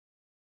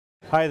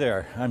Hi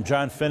there, I'm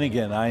John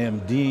Finnegan. I am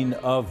Dean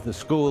of the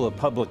School of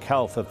Public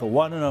Health at the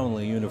one and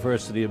only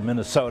University of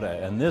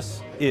Minnesota, and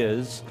this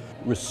is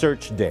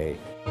Research Day.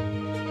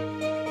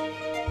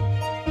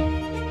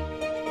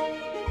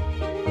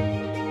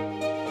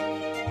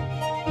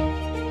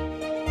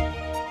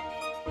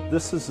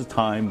 This is a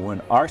time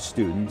when our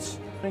students,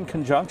 in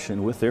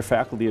conjunction with their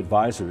faculty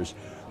advisors,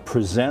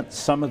 present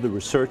some of the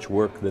research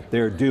work that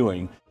they're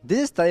doing.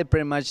 This study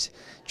pretty much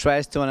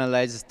tries to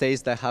analyze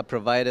states that have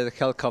provided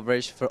health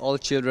coverage for all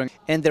children.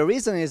 And the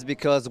reason is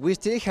because we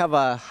still have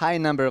a high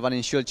number of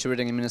uninsured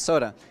children in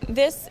Minnesota.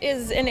 This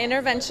is an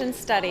intervention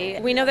study.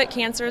 We know that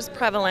cancer is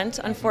prevalent,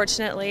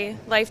 unfortunately.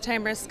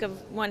 Lifetime risk of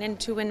 1 in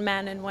 2 in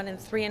men and 1 in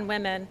 3 in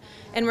women.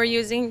 And we're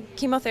using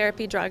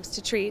chemotherapy drugs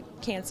to treat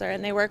cancer,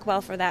 and they work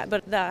well for that.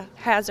 But the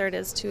hazard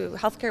is to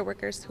healthcare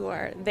workers who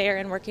are there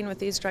and working with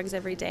these drugs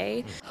every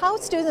day. How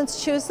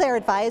students choose their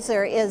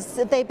advisor is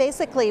they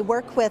basically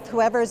work with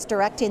whoever's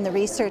directing the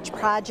research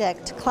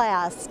project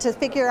class to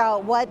figure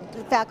out what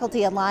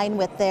faculty align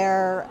with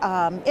their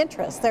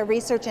interests, their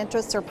research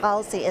interests or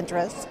policy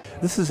interests.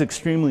 This is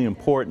extremely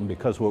important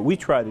because what we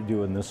try to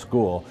do in this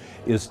school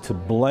is to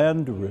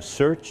blend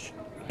research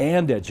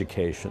and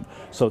education.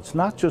 So it's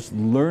not just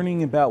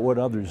learning about what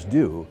others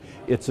do,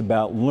 it's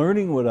about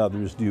learning what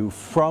others do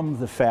from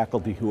the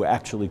faculty who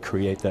actually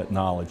create that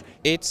knowledge.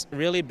 It's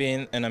really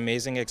been an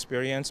amazing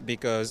experience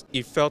because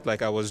it felt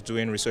like I was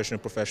doing research in a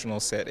professional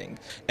setting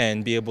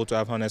and be able to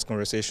have honest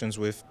conversations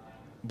with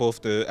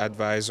both the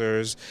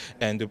advisors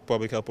and the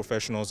public health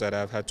professionals that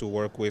I've had to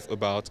work with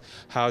about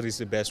how is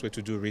the best way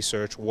to do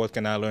research, what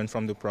can I learn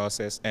from the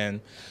process, and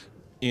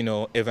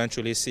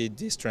eventually see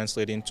this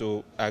translate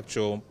into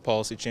actual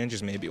policy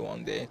changes maybe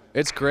one day.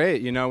 It's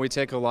great. We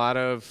take a lot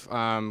of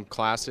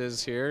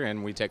classes here,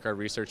 and we take our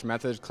research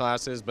methods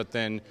classes, but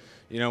then,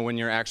 when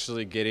you're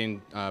actually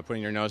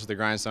putting your nose to the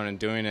grindstone and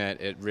doing it,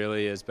 it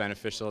really is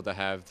beneficial to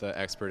have the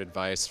expert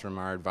advice from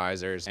our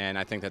advisors, and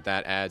I think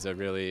that adds a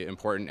really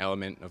important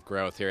element of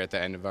growth here at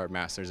the end of our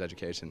master's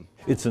education.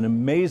 It's an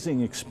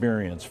amazing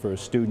experience for a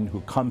student who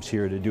comes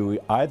here to do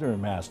either a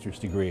master's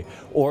degree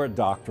or a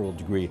doctoral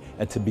degree,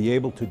 and to be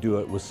able to do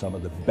it with some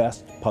of the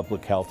best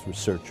public health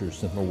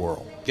researchers in the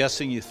world.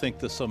 Guessing you think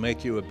this will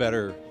make you a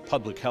better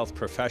public health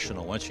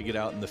professional once you get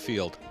out in the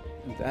field.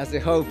 That's the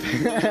hope.